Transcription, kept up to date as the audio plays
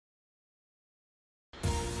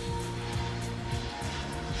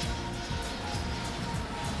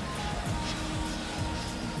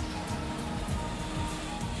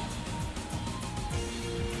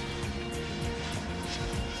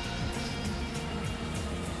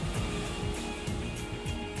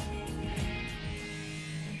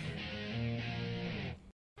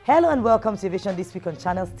Hello and welcome to Aviation This Week on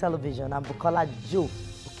Channels Television. I'm Bukola Joe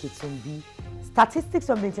Oketumbi. Statistics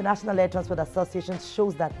from the International Air Transport Association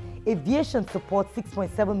shows that aviation supports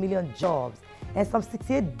 6.7 million jobs and some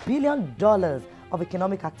 $68 billion of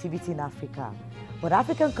economic activity in Africa. But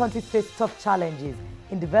African countries face tough challenges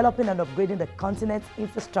in developing and upgrading the continent's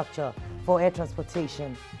infrastructure for air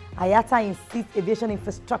transportation. IATA insists aviation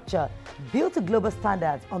infrastructure built to global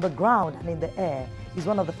standards on the ground and in the air is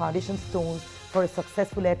one of the foundation stones for a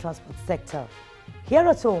successful air transport sector. Here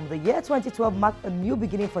at home, the year 2012 marked a new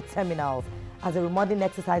beginning for terminals as a remodeling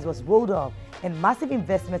exercise was rolled off and massive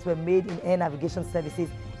investments were made in air navigation services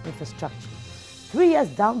infrastructure. 3 years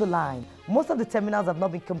down the line, most of the terminals have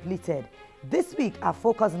not been completed. This week, our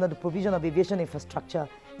focus is on the provision of aviation infrastructure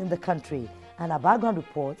in the country, and our background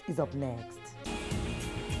report is up next.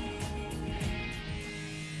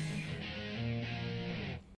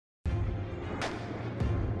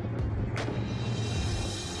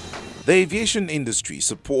 The aviation industry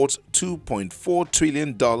supports $2.4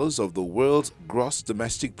 trillion of the world's gross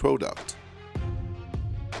domestic product.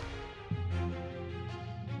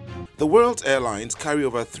 The world's airlines carry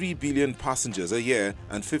over 3 billion passengers a year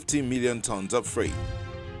and 50 million tons of freight.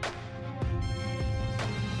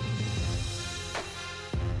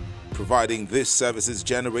 Providing these services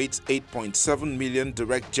generates 8.7 million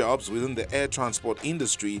direct jobs within the air transport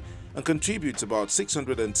industry and contributes about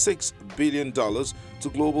 $606 billion to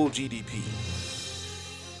global GDP.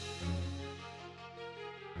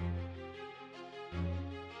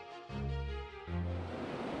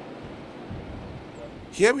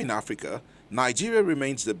 Here in Africa, Nigeria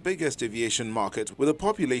remains the biggest aviation market with a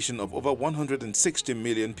population of over 160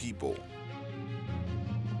 million people.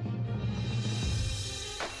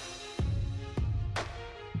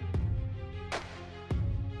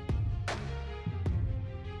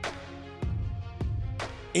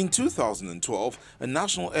 In 2012, a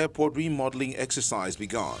national airport remodeling exercise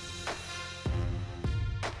began.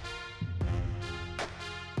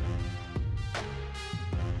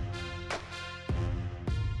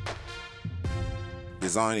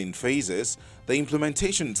 Designed in phases, the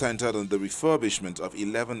implementation centered on the refurbishment of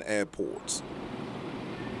 11 airports.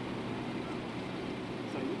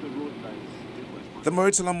 The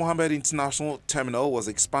Murtala Mohammed International Terminal was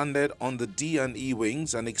expanded on the D and E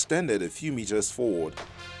wings and extended a few meters forward.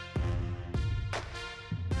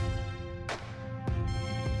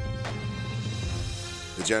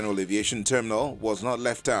 The General Aviation Terminal was not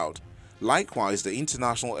left out. Likewise, the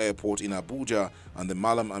International Airport in Abuja and the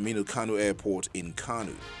Malam Aminu Kano Airport in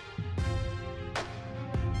Kano.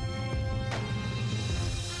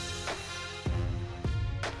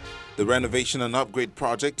 The renovation and upgrade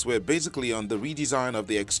projects were basically on the redesign of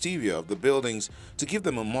the exterior of the buildings to give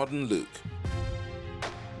them a modern look.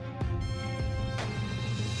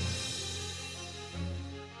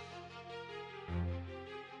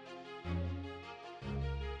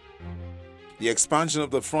 The expansion of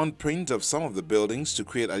the front print of some of the buildings to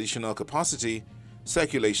create additional capacity,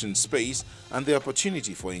 circulation space, and the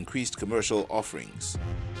opportunity for increased commercial offerings.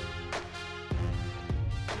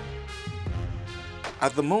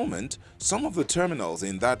 At the moment, some of the terminals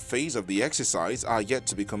in that phase of the exercise are yet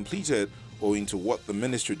to be completed owing to what the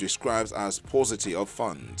ministry describes as paucity of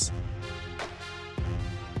funds.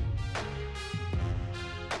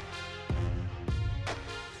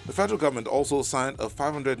 The federal government also signed a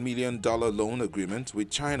 $500 million loan agreement with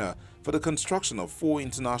China for the construction of 4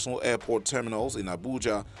 international airport terminals in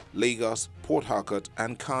Abuja, Lagos, Port Harcourt,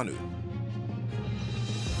 and Kano.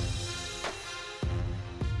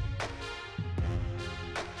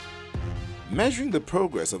 Measuring the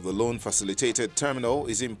progress of the loan-facilitated terminal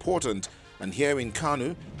is important, and here in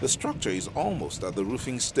Kano, the structure is almost at the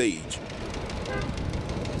roofing stage.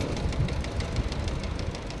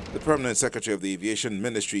 The Permanent Secretary of the Aviation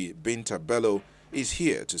Ministry, Binta Bello, is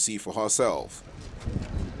here to see for herself.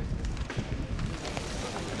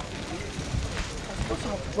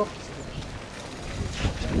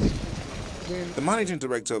 The Managing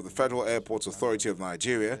Director of the Federal Airports Authority of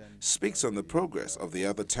Nigeria speaks on the progress of the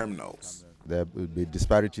other terminals. There will be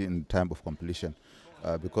disparity in time of completion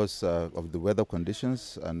because of the weather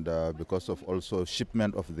conditions and because of also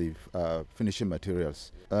shipment of the finishing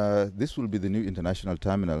materials. This will be the new international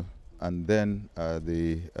terminal, and then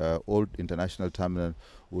the old international terminal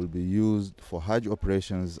will be used for Hajj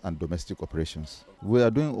operations and domestic operations. We are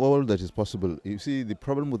doing all that is possible. You see, the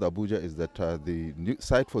problem with Abuja is that the new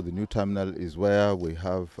site for the new terminal is where we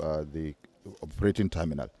have the operating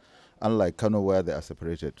terminal. unlike Kano where they are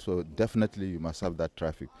separated. So definitely you must have that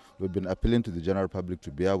traffic. We've been appealing to the general public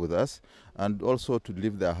to bear with us and also to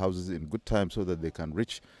leave their houses in good time so that they can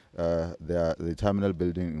reach the terminal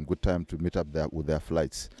building in good time to meet up with their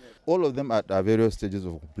flights. All of them at various stages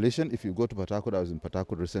of completion. If you go to Port Harcourt, I was in Port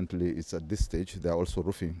Harcourt recently, it's at this stage. They are also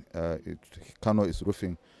roofing. Kano is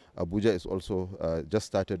roofing. Abuja is also just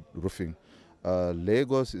started roofing.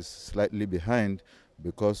 Lagos is slightly behind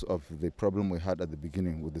because of the problem we had at the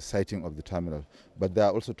beginning with the siting of the terminal. But they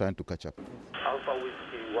are also trying to catch up. Alpha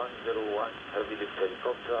Whiskey 101 heavy lift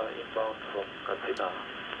helicopter inbound from Katsina.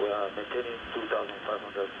 We are maintaining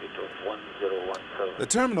 2,500 feet of 1017. The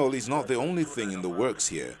terminal is not the only thing in the works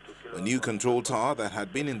here. A new control tower that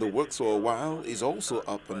had been in the works for a while is also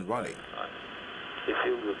up and running. The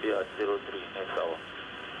fuel will be at 03 next hour.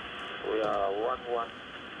 We are 11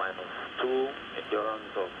 minus 2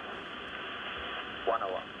 endurance of 1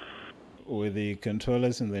 hour. With the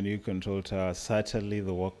controllers in the new control tower, certainly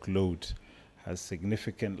the workload has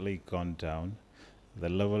significantly gone down. The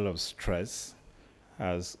level of stress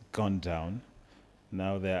has gone down.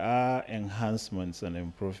 Now there are enhancements and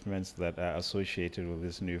improvements that are associated with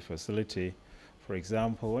this new facility. For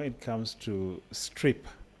example, when it comes to strip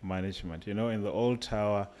management, you know, in the old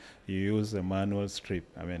tower, you use a manual strip,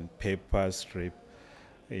 paper strip,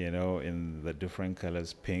 you know, in the different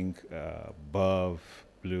colors, pink, buff,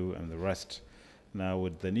 blue, and the rest. Now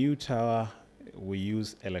with the new tower, we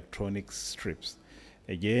use electronic strips.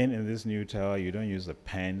 Again, in this new tower, you don't use a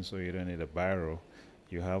pen, so you don't need a biro.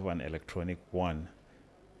 You have an electronic one.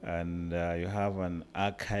 And you have an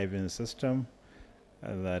archiving system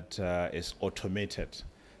that is automated.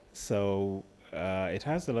 So it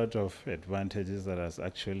has a lot of advantages that has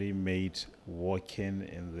actually made working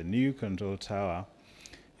in the new control tower,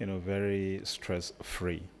 you know, very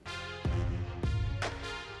stress-free.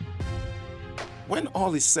 When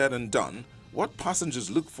all is said and done, what passengers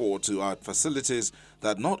look forward to are facilities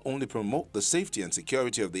that not only promote the safety and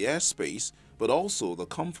security of the airspace, but also the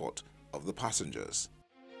comfort of the passengers.